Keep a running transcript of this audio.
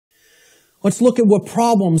Let's look at what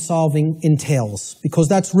problem solving entails, because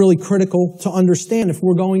that's really critical to understand if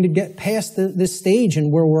we're going to get past this stage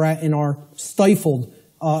and where we're at in our stifled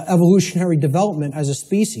evolutionary development as a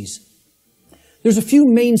species. There's a few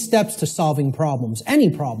main steps to solving problems, any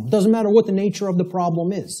problem. Doesn't matter what the nature of the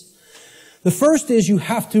problem is. The first is you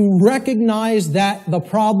have to recognize that the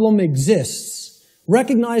problem exists.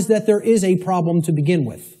 Recognize that there is a problem to begin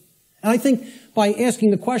with. And I think by asking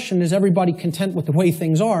the question, is everybody content with the way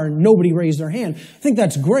things are, and nobody raised their hand, I think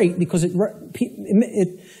that's great because it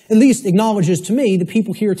at least acknowledges to me the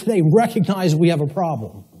people here today recognize we have a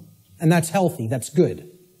problem. And that's healthy, that's good.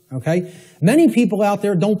 Okay? Many people out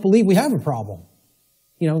there don't believe we have a problem.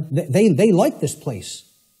 You know, they like this place.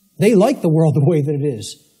 They like the world the way that it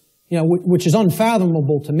is. You know, which is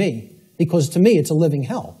unfathomable to me, because to me it's a living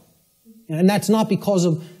hell. And that's not because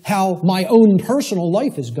of how my own personal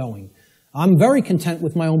life is going. I'm very content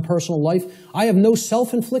with my own personal life. I have no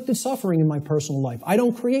self-inflicted suffering in my personal life. I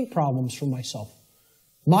don't create problems for myself.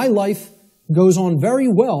 My life goes on very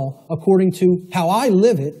well according to how I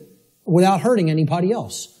live it without hurting anybody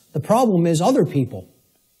else. The problem is other people.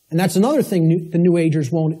 And that's another thing the New Agers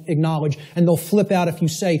won't acknowledge, and they'll flip out if you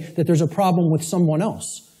say that there's a problem with someone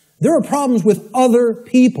else. There are problems with other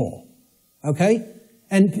people, okay?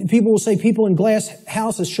 And people will say people in glass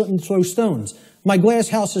houses shouldn't throw stones. My glass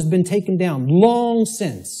house has been taken down long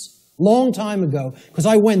since, long time ago, because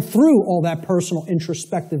I went through all that personal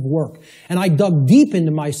introspective work. And I dug deep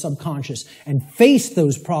into my subconscious and faced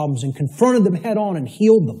those problems and confronted them head on and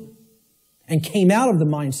healed them. And came out of the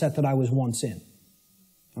mindset that I was once in.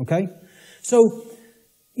 Okay? So,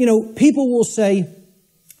 you know, people will say,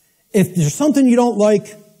 if there's something you don't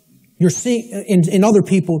like, you're seeing in other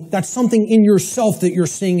people, that's something in yourself that you're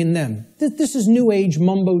seeing in them. This is New Age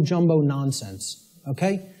mumbo-jumbo nonsense,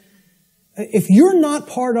 okay? If you're not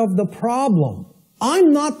part of the problem,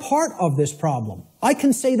 I'm not part of this problem. I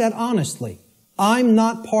can say that honestly. I'm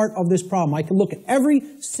not part of this problem. I can look at every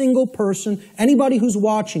single person, anybody who's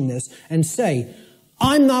watching this, and say,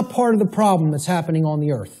 I'm not part of the problem that's happening on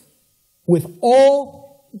the earth. With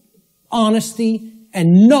all honesty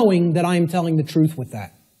and knowing that I am telling the truth with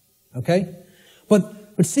that. Okay? But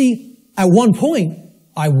see, at one point,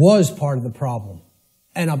 I was part of the problem.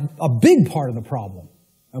 And a big part of the problem.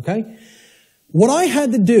 Okay? What I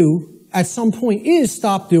had to do at some point is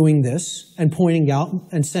stop doing this and pointing out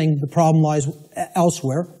and saying the problem lies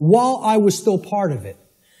elsewhere while I was still part of it.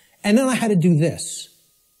 And then I had to do this.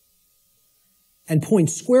 And point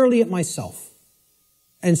squarely at myself.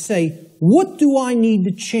 And say, what do I need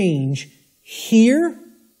to change here,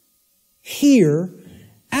 here,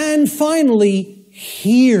 and finally,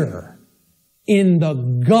 here, in the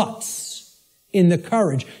guts, in the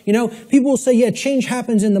courage. You know, people will say, yeah, change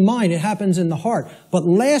happens in the mind, it happens in the heart. But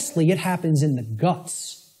lastly, it happens in the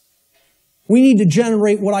guts. We need to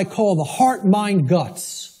generate what I call the heart, mind,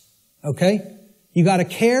 guts. Okay? You got to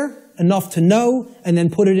care enough to know, and then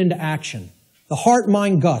put it into action. The heart,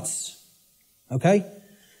 mind, guts. Okay?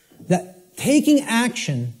 That taking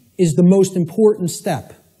action is the most important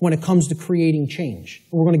step when it comes to creating change.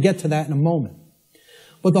 We're going to get to that in a moment.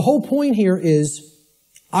 But the whole point here is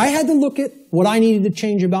I had to look at what I needed to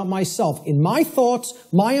change about myself in my thoughts,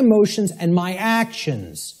 my emotions, and my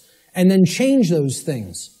actions, and then change those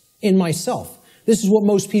things in myself. This is what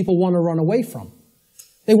most people want to run away from.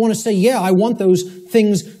 They want to say, yeah, I want those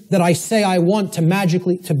things that I say I want to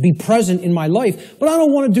magically to be present in my life, but I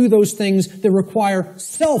don't want to do those things that require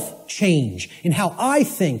self-change in how I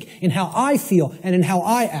think, in how I feel, and in how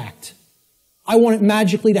I act. I want it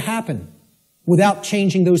magically to happen without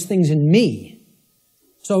changing those things in me.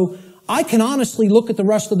 So I can honestly look at the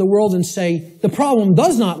rest of the world and say, the problem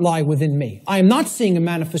does not lie within me. I am not seeing a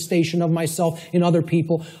manifestation of myself in other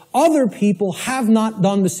people. Other people have not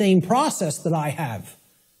done the same process that I have.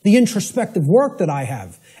 The introspective work that I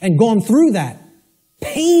have, and gone through that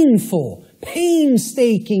painful,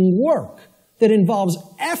 painstaking work that involves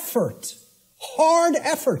effort, hard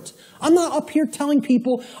effort. I'm not up here telling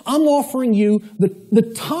people, I'm offering you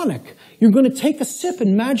the tonic. You're going to take a sip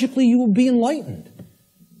and magically you will be enlightened.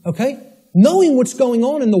 Okay? Knowing what's going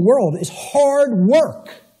on in the world is hard work.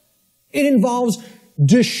 It involves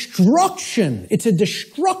destruction. It's a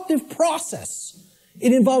destructive process.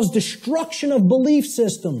 It involves destruction of belief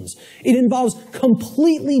systems. It involves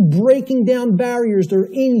completely breaking down barriers that are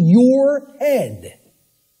in your head.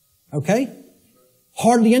 Okay?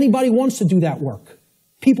 Hardly anybody wants to do that work.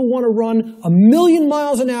 People want to run 1,000,000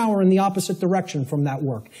 miles an hour in the opposite direction from that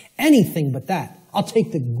work. Anything but that. I'll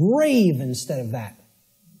take the grave instead of that.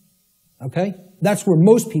 Okay? That's where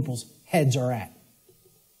most people's heads are at.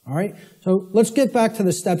 All right? So let's get back to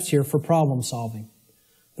the steps here for problem solving.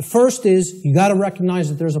 The first is you got to recognize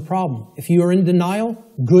that there's a problem. If you are in denial,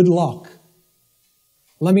 good luck.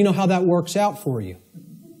 Let me know how that works out for you.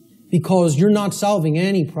 Because you're not solving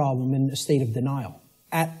any problem in a state of denial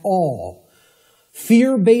at all.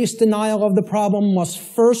 Fear-based denial of the problem must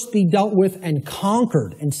first be dealt with and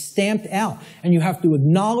conquered and stamped out. And you have to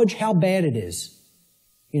acknowledge how bad it is.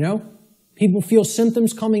 You know? People feel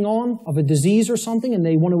symptoms coming on of a disease or something and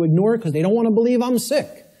they want to ignore it because they don't want to believe I'm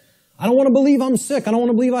sick. I don't want to believe I'm sick. I don't want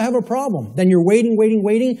to believe I have a problem. Then you're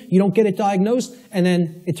waiting. You don't get it diagnosed, and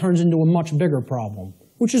then it turns into a much bigger problem,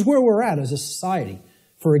 which is where we're at as a society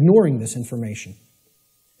for ignoring this information.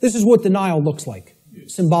 This is what denial looks like,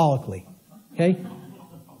 symbolically. Okay?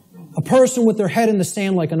 A person with their head in the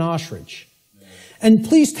sand like an ostrich. And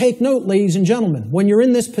please take note, ladies and gentlemen, when you're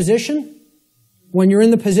in this position, when you're in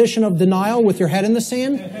the position of denial with your head in the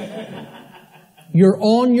sand, you're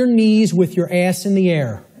on your knees with your ass in the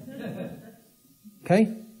air.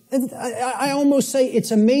 Okay? And I almost say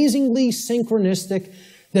it's amazingly synchronistic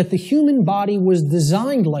that the human body was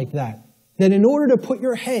designed like that. That in order to put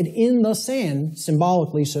your head in the sand,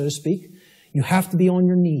 symbolically, so to speak, you have to be on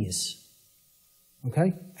your knees.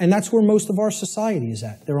 Okay? And that's where most of our society is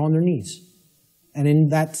at. They're on their knees. And in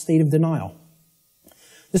that state of denial.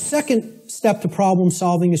 The second step to problem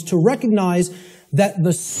solving is to recognize that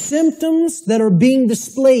the symptoms that are being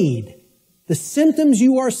displayed, the symptoms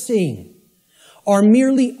you are seeing, are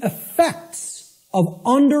merely effects of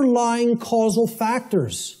underlying causal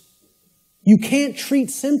factors. You can't treat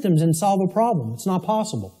symptoms and solve a problem. It's not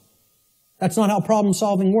possible. That's not how problem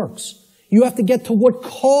solving works. You have to get to what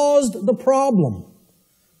caused the problem.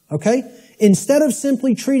 Okay? Instead of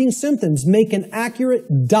simply treating symptoms, make an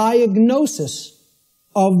accurate diagnosis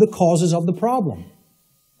of the causes of the problem.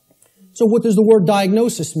 So what does the word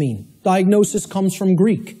diagnosis mean? Diagnosis comes from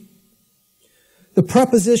Greek. The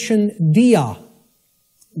preposition dia,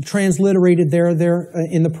 transliterated there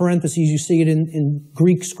in the parentheses, you see it in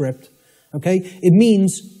Greek script. Okay? It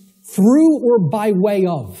means through or by way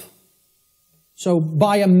of. So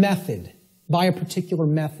by a method, by a particular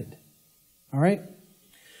method. All right?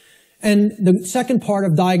 And the second part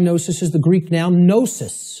of diagnosis is the Greek noun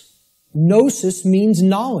gnosis. Gnosis means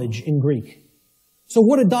knowledge in Greek. So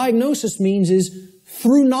what a diagnosis means is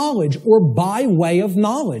through knowledge or by way of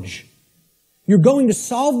knowledge. You're going to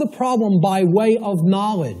solve the problem by way of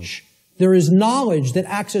knowledge. There is knowledge that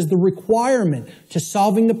acts as the requirement to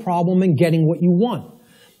solving the problem and getting what you want.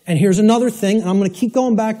 And here's another thing, and I'm going to keep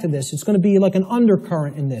going back to this. It's going to be like an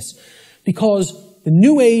undercurrent in this. Because the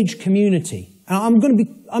New Age community, and I'm going to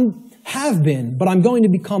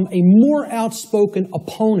become a more outspoken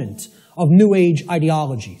opponent of New Age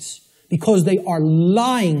ideologies. Because they are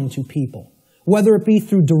lying to people. Whether it be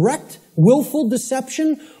through direct, willful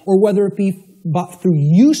deception, or whether it be through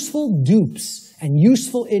useful dupes and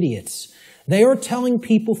useful idiots. They are telling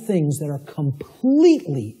people things that are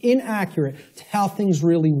completely inaccurate to how things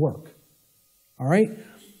really work. All right?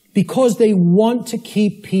 Because they want to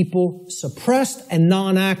keep people suppressed and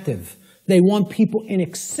non-active. They want people in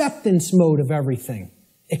acceptance mode of everything.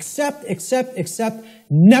 Accept,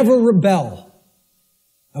 never rebel.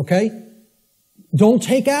 Okay? Don't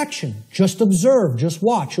take action. Just observe. Just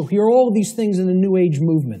watch. You'll hear all of these things in the New Age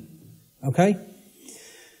movement. Okay?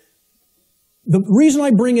 The reason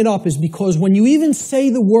I bring it up is because when you even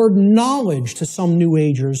say the word knowledge to some New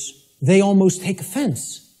Agers, they almost take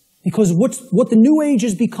offense. Because what the New Age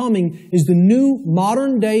is becoming is the new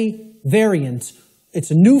modern day variant.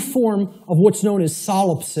 It's a new form of what's known as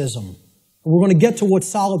solipsism. And we're going to get to what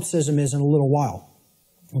solipsism is in a little while.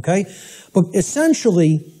 Okay? But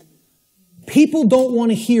essentially, people don't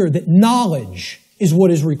want to hear that knowledge is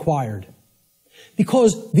what is required.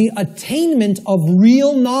 Because the attainment of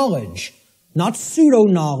real knowledge, not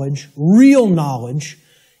pseudo-knowledge, real knowledge,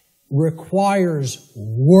 requires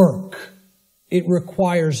work. It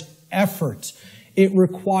requires effort. It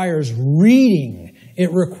requires reading.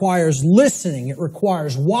 It requires listening. It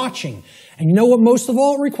requires watching. And you know what most of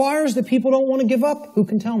all it requires that people don't want to give up? Who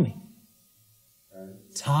can tell me?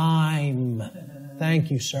 Time.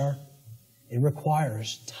 Thank you, sir. It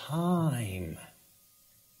requires time.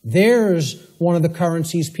 There's one of the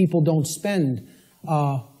currencies people don't spend,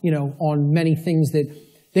 on many things that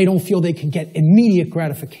they don't feel they can get immediate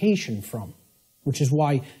gratification from, which is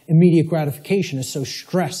why immediate gratification is so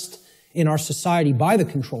stressed in our society by the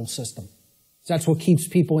control system. That's what keeps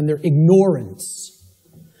people in their ignorance.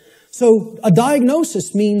 So a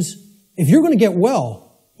diagnosis means if you're going to get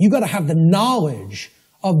well, you've got to have the knowledge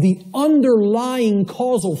of the underlying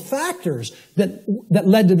causal factors that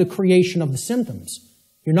led to the creation of the symptoms.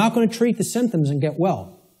 You're not going to treat the symptoms and get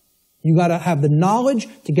well. You got to have the knowledge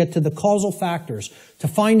to get to the causal factors, to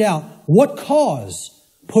find out what cause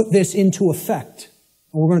put this into effect.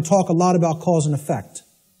 And we're going to talk a lot about cause and effect.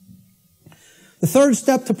 The third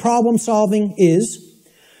step to problem solving is,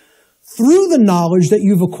 through the knowledge that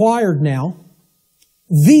you've acquired now,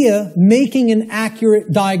 via making an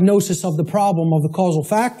accurate diagnosis of the problem of the causal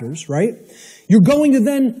factors, right? You're going to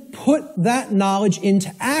then put that knowledge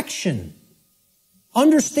into action.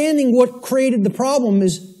 Understanding what created the problem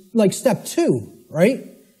is like step 2, right?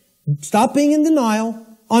 Stop being in denial.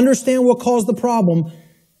 Understand what caused the problem.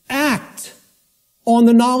 Act on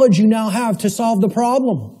the knowledge you now have to solve the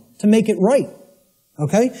problem, to make it right.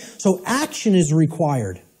 Okay? So action is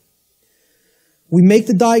required. We make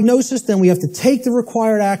the diagnosis, then we have to take the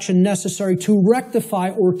required action necessary to rectify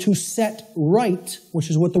or to set right, which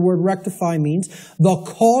is what the word rectify means, the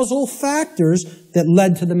causal factors that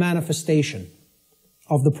led to the manifestation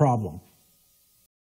of the problem.